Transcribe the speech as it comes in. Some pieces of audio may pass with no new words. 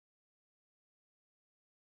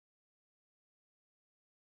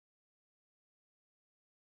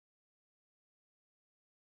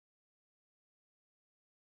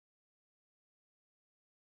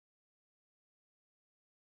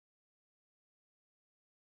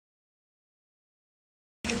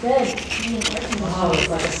Wow, it's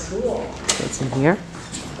like a school. What's in here?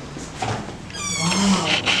 Wow.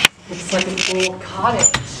 It's like an old cottage.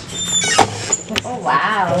 Oh,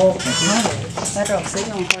 wow. Old cottage. Federal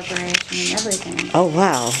Signal Corporation and everything. Oh,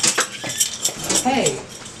 wow. Hey.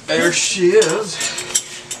 There she is.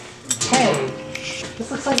 Hey. This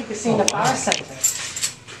looks like you can see in the power center.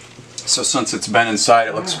 So since it's been inside,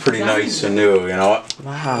 it looks pretty nice and new, you know what?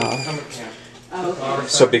 Wow.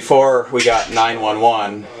 So before we got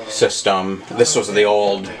 911 system, this was the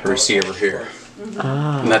old receiver here.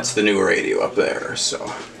 Ah. And that's the new radio up there, so.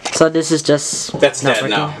 So this is just... That's not dead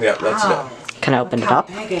working? now. Yep, that's dead. Can I open it up?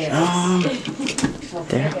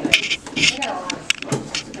 There.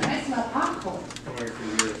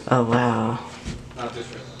 Oh, wow.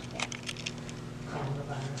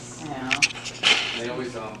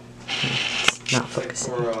 It's not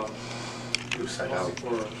focusing.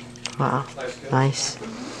 Wow. Nice.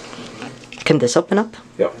 Can this open up?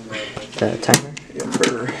 Yep. The timer? Yep.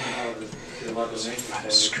 Got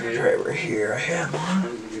a screwdriver here. I have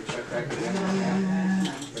one.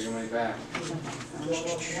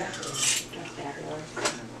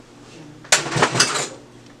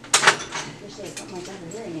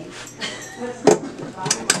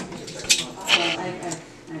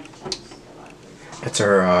 It's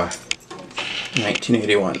our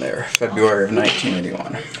 1981 there, February of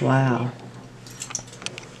 1981. Wow.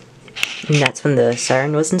 And that's when the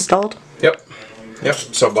siren was installed? Yep. Yep.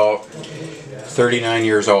 So about 39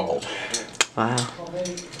 years old. Wow.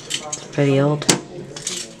 It's pretty old.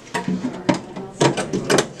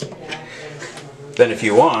 Then if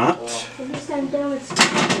you want,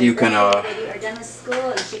 you can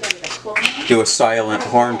do a silent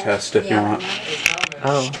horn test if you want.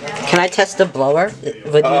 Oh. Can I test the blower?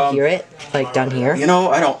 Would you hear it? Like down here? You know,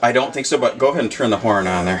 I don't think so, but go ahead and turn the horn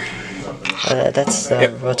on there. That's the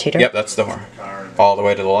rotator? Yep, that's the horn. All the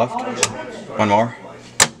way to the left. One more.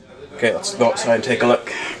 Okay, let's go outside and take a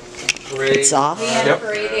look. It's off? Yep.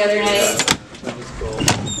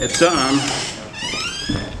 It's on.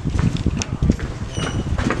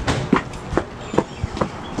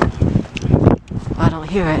 I don't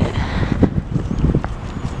hear it.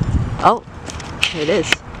 Oh, it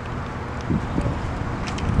is.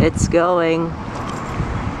 It's going.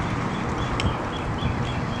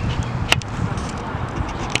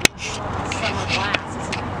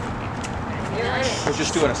 We're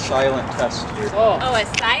just doing a silent test here. Oh, a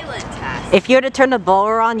silent test. If you were to turn the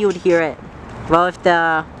blower on, you would hear it. Well, if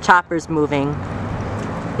the chopper's moving.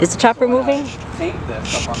 Is the chopper moving? Paint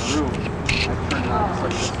this up on the roof. I turned it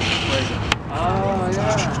on just like this. Oh,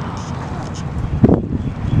 yeah.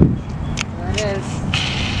 There it is.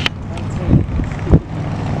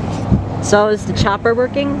 So is the chopper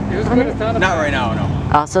working? Not right now, no.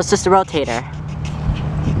 Oh, so it's just a rotator.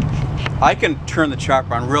 I can turn the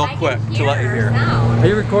chopper on real quick to let you hear. Are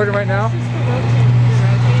you recording right now?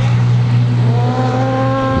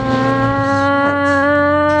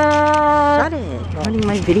 Shut it. I'm running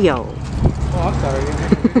my video. Oh, I'm sorry. You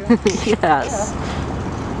didn't make a video? Yes.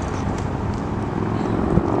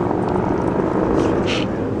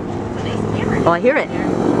 Oh, I hear it.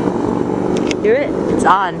 Hear it? It's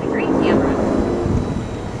on. Great camera.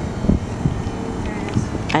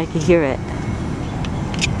 I can hear it.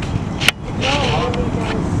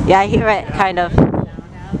 Yeah, I hear it, kind of.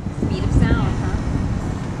 Speed of sound,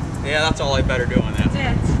 huh? Yeah, that's all I better do on that.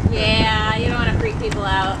 That's it. Yeah, you don't want to freak people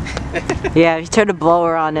out. Yeah, if you turn the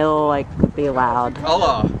blower on, it'll like be loud.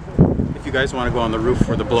 I'll, if you guys want to go on the roof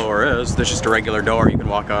where the blower is, there's just a regular door. You can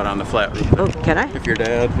walk out on the flat roof. Oh, can I? If your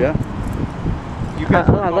dad, yeah. You guys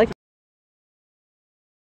Oh, I like it.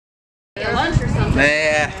 Lunch or something.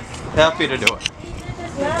 Nah, happy to do it.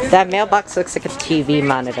 That mailbox looks like a TV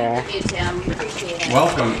monitor. Thank you, Tim. Appreciate it.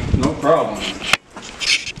 Welcome, no problem.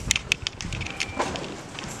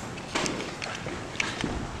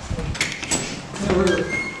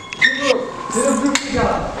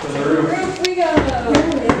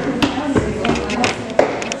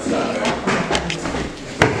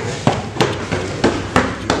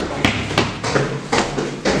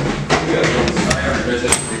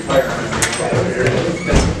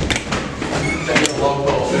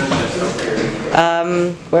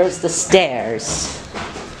 Where's the stairs?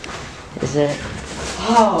 Is it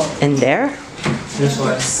Oh. in there? This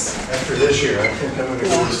was. After this year, I think I'm gonna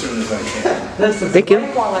go as soon as I can. This is Thank you.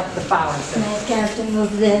 way more like the Power Center. Have to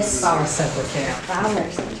move this Power Center camp. power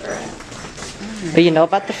center. But you know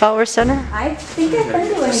about the Flower Center? I think I've been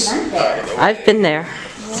to an event there. I've been there.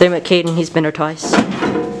 Same with Caden, he's been there twice. Here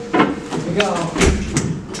we go.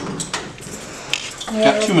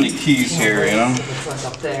 Got too many keys here, you know. It's like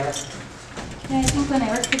up there. Yeah, I think when I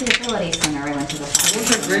worked for the Ability Center, I went to the What's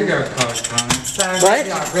hospital. the graveyard called, Ron? What?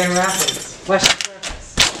 Grand Rapids. Western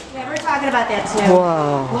Surface. Yeah, we're talking about that too.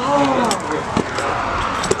 Whoa.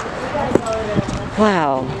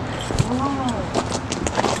 Wow.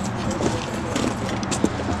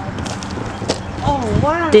 Oh,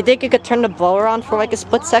 wow. Do you think you could turn the blower on for like a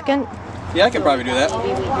split second? Yeah, I could probably do that.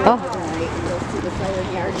 Oh.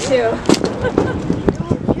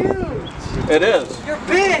 It is. You're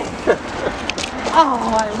big. Oh,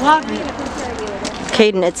 I love it.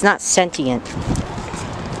 Caden, it's not sentient.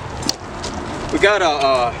 We got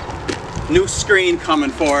a new screen coming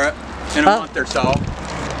for it in a month or so.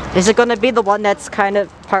 Is it going to be the one that's kind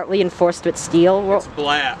of partly enforced with steel? It's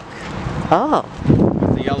black. Oh.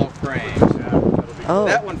 With the yellow frame. Oh.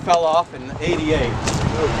 That one fell off in '88.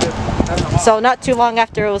 So not too long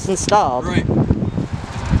after it was installed. Right.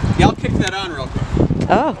 Yeah, I'll kick that on real quick.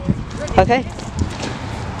 Oh. Okay.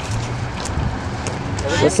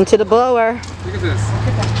 Listen to the blower. Look at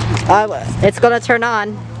this. It's going to turn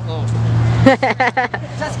on. Oh.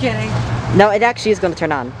 Just kidding. No, it actually is going to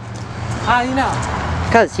turn on. How do you know?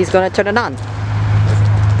 Because he's going to turn it on.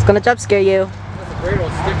 It's going to jump scare you. That's a great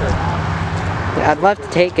old sticker. I'd love to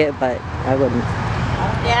take it, but I wouldn't.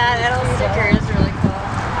 Yeah, that old sticker is really cool.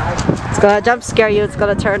 It's going to jump scare you. It's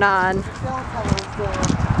going to turn on.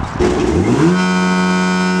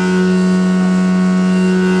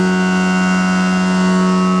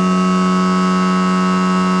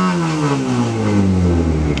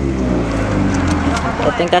 I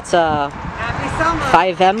think that's a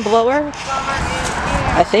 5M blower,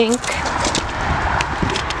 I think.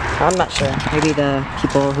 I'm not sure. Maybe the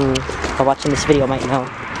people who are watching this video might know.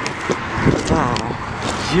 Wow.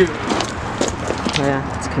 Yeah,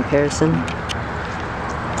 it's a comparison.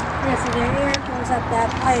 Yeah, so their air goes up that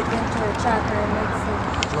pipe into a chopper and makes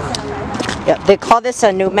the sound like that. Yeah, they call this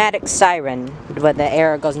a pneumatic siren, when the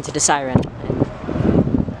air goes into the siren.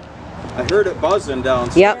 I heard it buzzing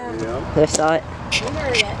downstairs. Yep, Yeah. I saw it. We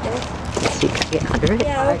heard it. Let's see if I can get under it.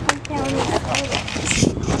 Yeah, we can tell you.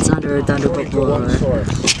 It's under a Thunderbolt blower.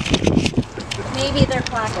 Maybe their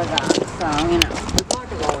clock was off, so, you know.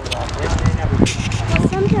 Well,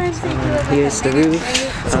 sometimes they do it with Here's a the minute roof.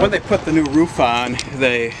 So when they put the new roof on,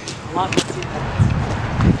 they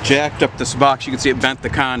jacked up this box. You can see it bent the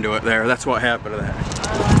conduit there. That's what happened to that.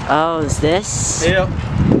 Oh, is this? Yep.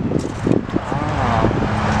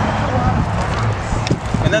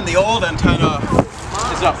 And then the old antenna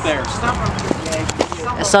is up there.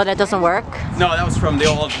 So that doesn't work? No, that was from the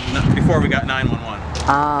old, before we got 911.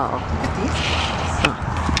 Oh.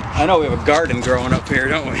 I know we have a garden growing up here,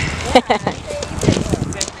 don't we?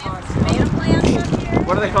 tomato plants up here.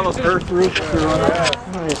 What do they call those earth roofs? Oh,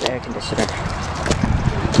 there's the air conditioner.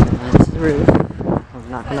 That's the roof. I'm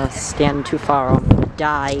not gonna stand too far, I'm gonna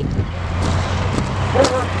die.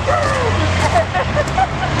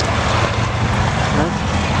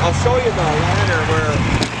 I'll show you the ladder where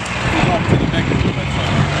we go up to the big roof.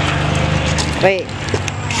 Wait,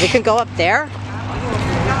 we can go up there?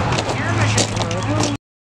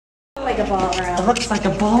 Like a ballroom. It looks like a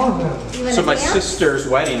ballroom. So my sister's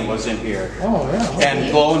wedding was in here. Oh, yeah.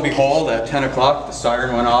 And lo and behold, at 10 o'clock, the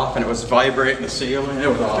siren went off and it was vibrating the ceiling. It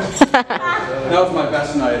was awesome. That was my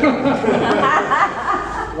best night ever.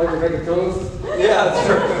 Like you're making toast? Yeah, that's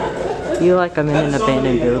true. You like I'm in an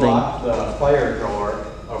abandoned building. Locked the fire door.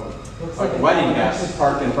 Like wedding guests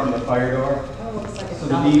parked in front of the fire door. So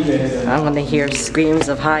the deep is. I'm gonna hear screams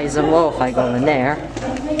of highs and low if I go in there.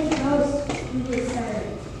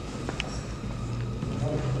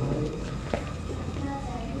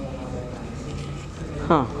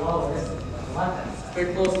 Huh. Stay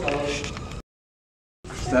close, fellas.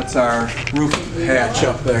 That's our roof hatch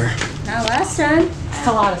up there. Now last time. It's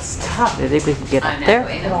a lot of stuff. Do you think we can get up there?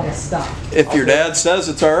 Look at all this stuff. If your dad says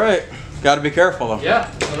it's all right, got to be careful though. Yeah,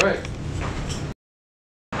 that's all right.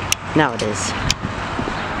 Now it is.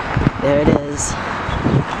 There it is.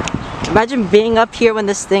 Imagine being up here when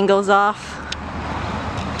this thing goes off.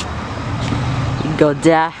 You'd go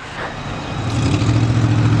deaf.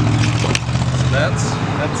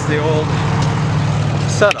 That's the old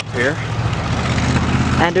setup here.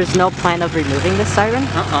 And there's no plan of removing the siren?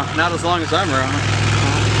 Not as long as I'm around.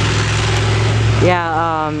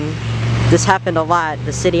 Yeah, this happened a lot.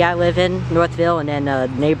 The city I live in, Northville, and then a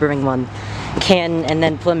neighboring one, Canton, and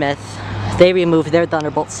then Plymouth, they removed their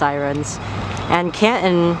Thunderbolt sirens. And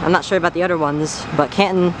Canton, I'm not sure about the other ones, but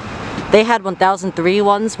Canton, they had 1003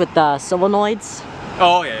 ones with solenoids.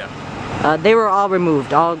 Oh yeah. They were all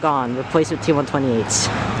removed, all gone, replaced with T128s.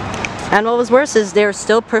 And what was worse is they're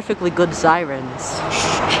still perfectly good sirens.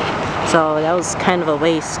 So that was kind of a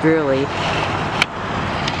waste, really.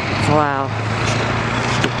 Wow.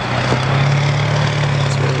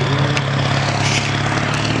 It's really weird.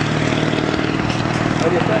 What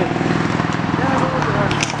do you think? Yeah, we'll look at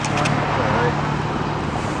it.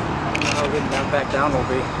 I don't know how getting down back down will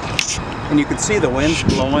be. And you can see the wind's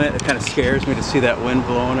blowing it. It kind of scares me to see that wind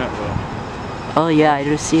blowing it. But Oh yeah, I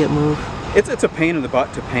just see it move. it's a pain in the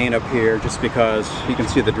butt to paint up here just because you can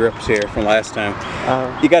see the drips here from last time.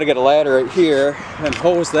 Oh. You got to get a ladder right here and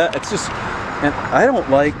hose that. It's just, and I don't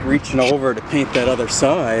like reaching over to paint that other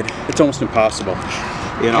side. It's almost impossible,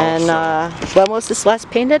 you know. And so. when was this last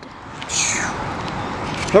painted?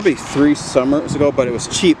 Probably 3 summers ago, but it was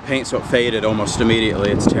cheap paint, so it faded almost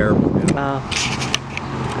immediately. It's terrible. You know?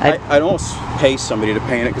 I'd almost pay somebody to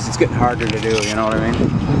paint it because it's getting harder to do, you know what I mean?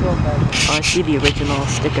 Oh, I see the original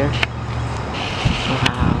sticker.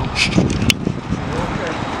 Wow.